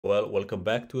Well, welcome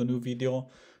back to a new video.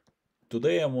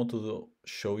 Today I want to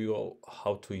show you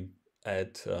how to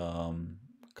add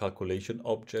calculation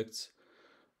objects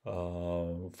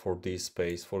for this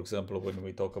space. For example, when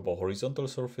we talk about horizontal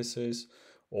surfaces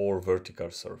or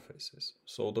vertical surfaces.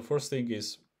 So the first thing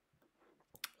is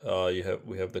we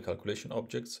have the calculation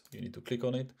objects. You need to click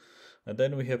on it, and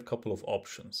then we have a couple of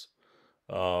options.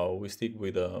 We stick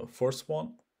with the first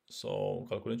one, so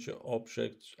calculation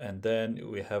object, and then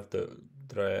we have the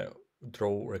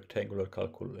draw rectangular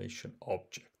calculation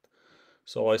object.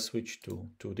 So I switch to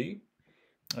 2D,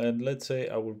 and let's say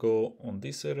I will go on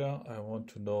this area. I want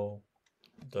to know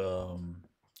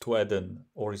to add an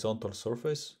horizontal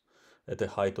surface at a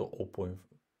height of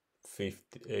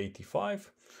 0.85,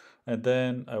 and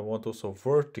then I want also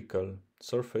vertical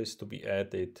surface to be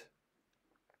added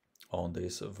on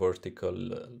this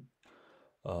vertical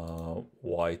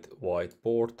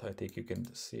whiteboard. I think you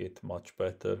can see it much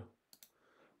better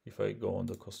if I go on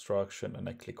the construction and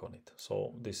I click on it.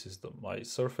 So this is my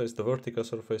surface, the vertical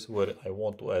surface where I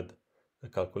want to add the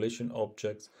calculation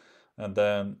objects, and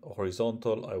then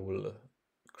horizontal I will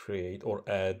create or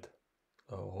add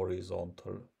a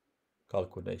horizontal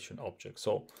calculation object.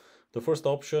 So the first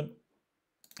option,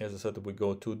 as I said, we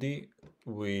go 2D,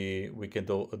 we can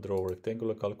draw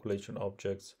rectangular calculation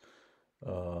objects,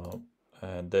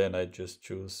 and then I just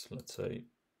choose, let's say,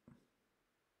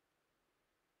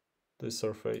 this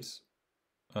surface,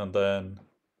 and then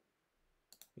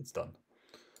it's done.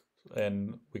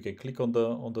 And we can click on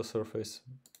the surface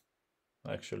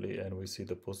actually, and we see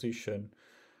the position,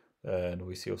 and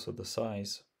we see also the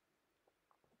size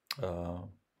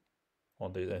on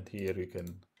the end. Here you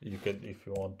can if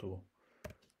you want to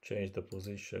change the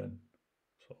position,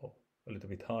 so a little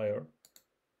bit higher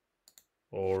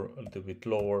or a little bit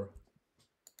lower,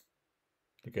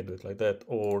 you can do it like that.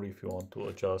 Or if you want to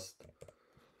adjust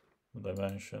the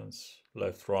dimensions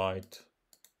left, right,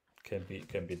 can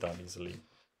be done easily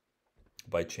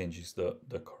by changing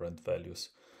the current values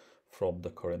from the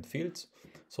current fields.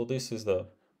 So this is the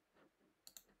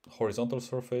horizontal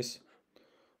surface.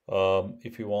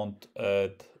 If you want to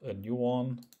add a new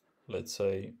one, let's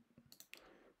say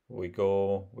we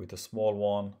go with a small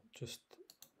one, just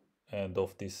end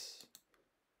of this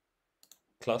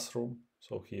classroom.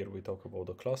 So here we talk about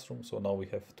the classroom. So now we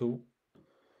have two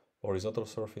horizontal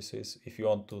surfaces. If you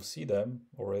want to see them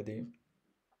already,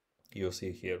 you'll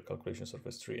see here calculation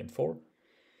surface 3 and 4.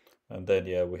 And then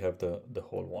yeah, we have the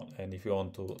whole one. And if you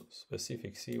want to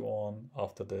specific see one,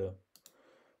 after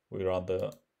we run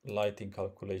the lighting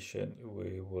calculation,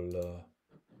 we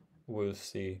will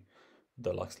see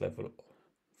the lux level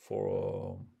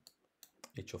for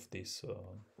each of these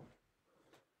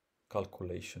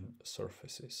calculation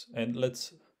surfaces. And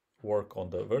let's work on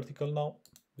the vertical now.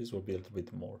 This will be a little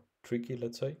bit more tricky,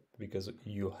 let's say, because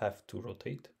you have to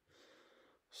rotate.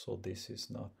 So this is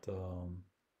not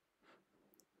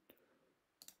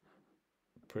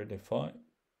predefined.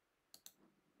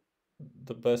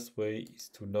 The best way is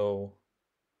to know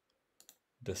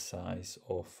the size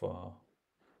of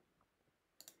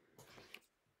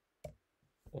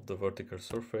the vertical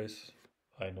surface.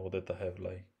 I know that I have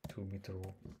like 2 meter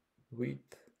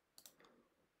width,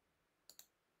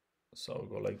 so I'll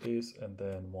go like this, and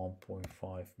then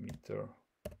 1.5 meter,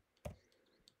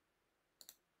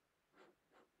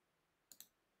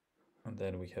 and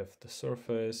then we have the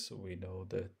surface. We know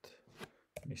that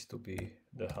it needs to be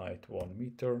the height 1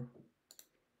 meter,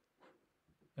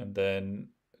 and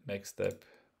then next step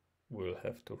we'll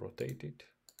have to rotate it,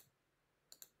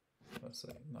 let's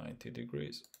say 90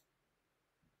 degrees.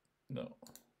 No,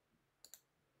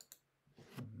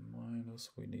 minus,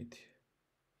 we need,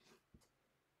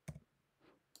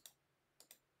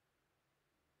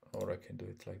 or I can do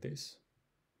it like this.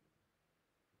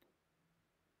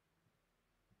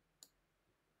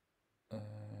 Yeah,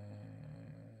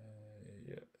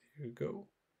 here you go.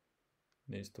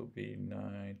 Needs to be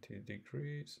 90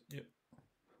 degrees. Yeah,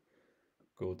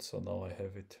 good. So now I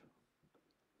have it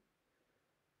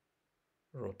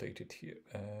rotated here,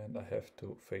 and I have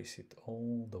to face it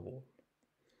on the wall.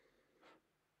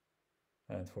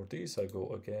 And for this I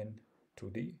go again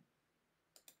 2D,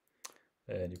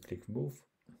 and you click move,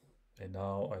 and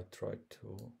now I try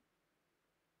to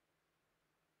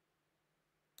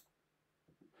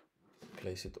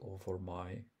place it over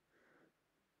my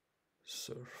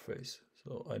surface.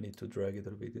 So I need to drag it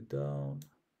a bit down,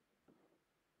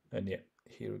 and yeah,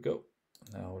 here we go.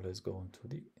 Now let's go on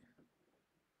 2D.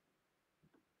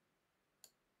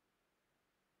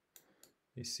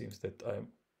 It seems that I'm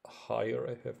higher.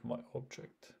 I have my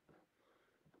object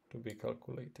to be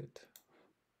calculated,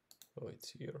 so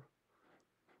it's here,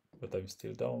 but I'm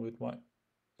still down with my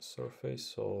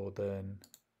surface. So then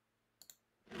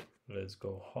let's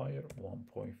go higher,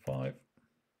 1.5.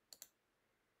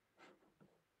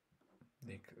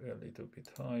 A little bit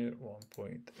higher,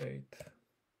 1.8.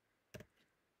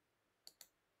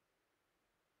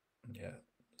 Yeah,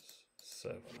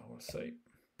 7, I would say.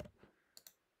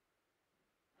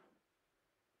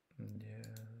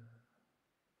 Yeah,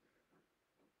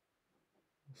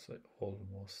 say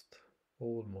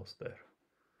almost there.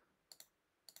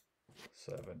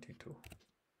 72.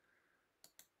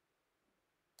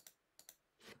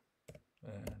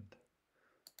 And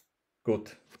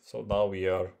good. So now we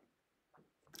are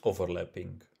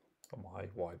overlapping my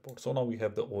whiteboard. So now we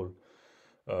have the all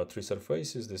three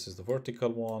surfaces. This is the vertical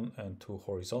one and two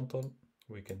horizontal.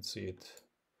 We can see it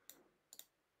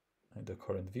in the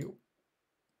current view.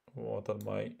 What are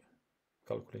my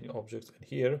calculating objects? And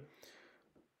here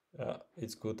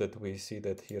it's good that we see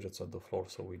that here it's on the floor,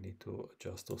 so we need to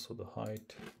adjust also the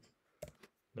height.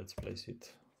 Let's place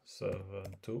it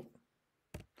 7.2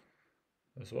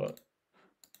 as well.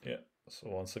 Yeah, so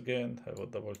once again have a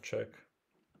double check,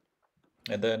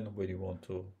 and then when you want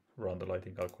to run the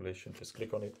lighting calculation, just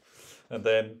click on it, and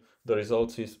then the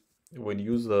result is when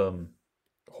you use the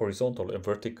horizontal and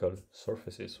vertical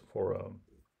surfaces for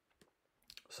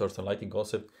certain lighting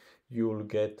concept, you'll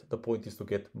get, the point is to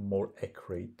get more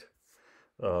accurate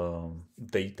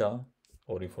data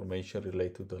or information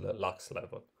related to the lux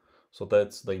level. So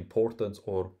that's the importance,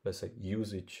 or let's say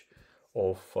usage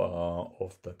of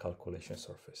the calculation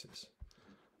surfaces.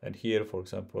 And here, for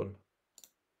example,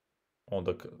 on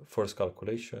the first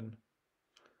calculation,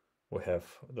 we have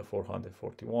the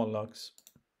 441 lux.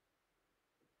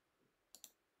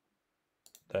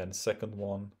 Then second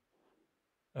one,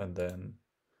 and then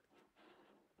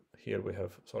here we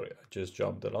have, sorry, I just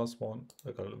jumped the last one,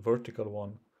 the vertical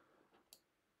one.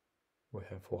 We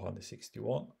have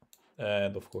 461,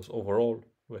 and of course overall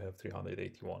we have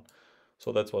 381.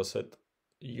 So that's what I said,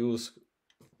 use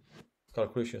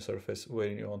calculation surface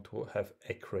when you want to have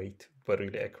accurate, very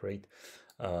accurate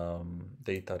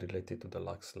data related to the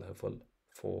lux level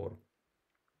for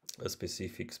a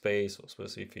specific space or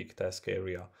specific task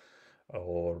area,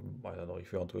 or I don't know,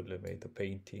 if you want to eliminate a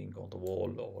painting on the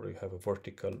wall, or you have a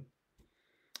vertical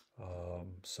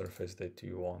surface that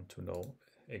you want to know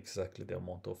exactly the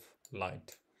amount of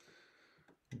light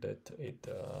that it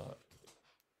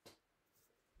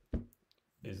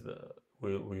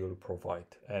will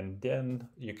provide. And then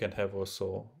you can have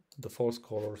also the false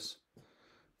colors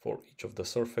for each of the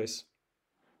surface.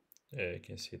 You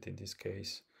can see it in this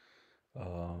case.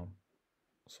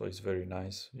 So it's very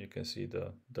nice. You can see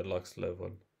the lux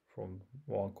level from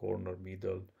one corner,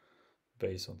 middle,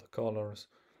 based on the colors.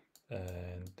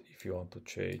 And if you want to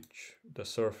change the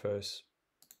surface,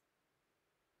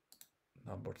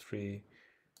 number 3,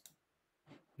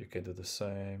 you can do the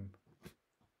same.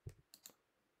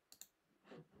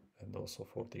 And also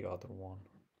for the other one,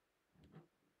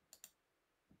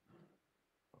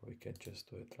 we can just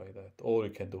do it like that. Or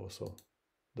you can do also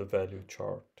the value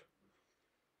chart.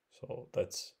 So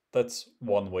that's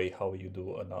one way how you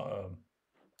do an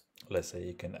let's say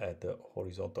you can add the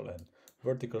horizontal and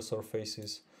vertical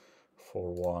surfaces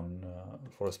for one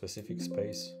for a specific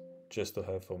space, just to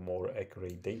have a more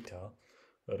accurate data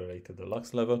related to the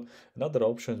lux level. Another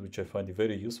option which I find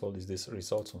very useful is this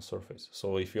results on surface.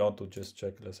 So if you want to just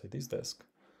check, let's say this desk,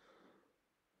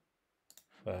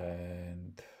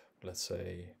 and let's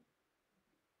say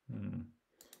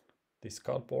this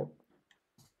cardboard,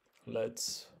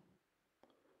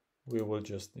 we will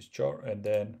just discharge, and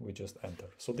then we just enter.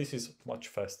 So this is much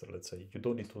faster. Let's say you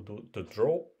don't need to do the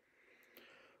draw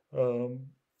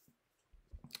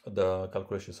the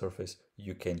calculation surface.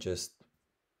 You can just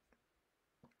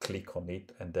click on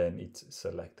it and then it's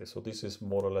selected. So this is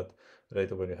more or less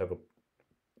right when you have a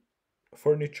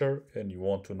furniture and you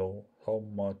want to know how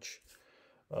much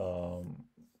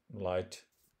light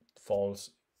falls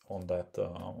on that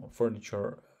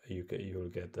furniture, you will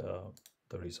get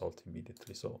the result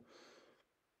immediately. So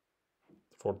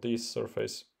for this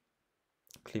surface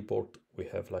clipboard we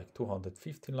have like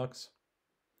 215 lux,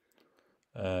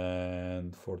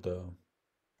 and for the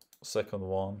second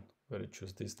one where you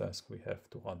choose this task we have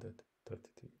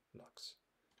 233 lux.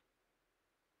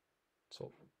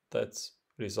 So that's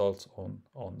results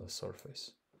on the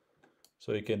surface.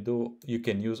 So you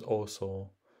can use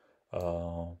also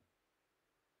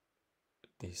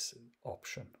this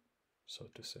option, so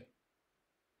to say.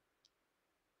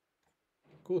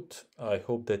 Good. I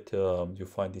hope that you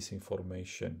find this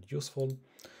information useful.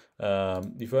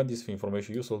 If you find this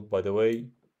information useful, by the way,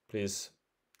 please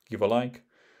give a like.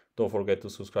 Don't forget to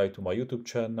subscribe to my YouTube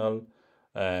channel.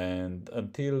 And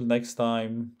until next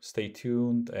time, stay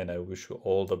tuned and I wish you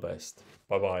all the best.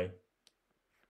 Bye bye.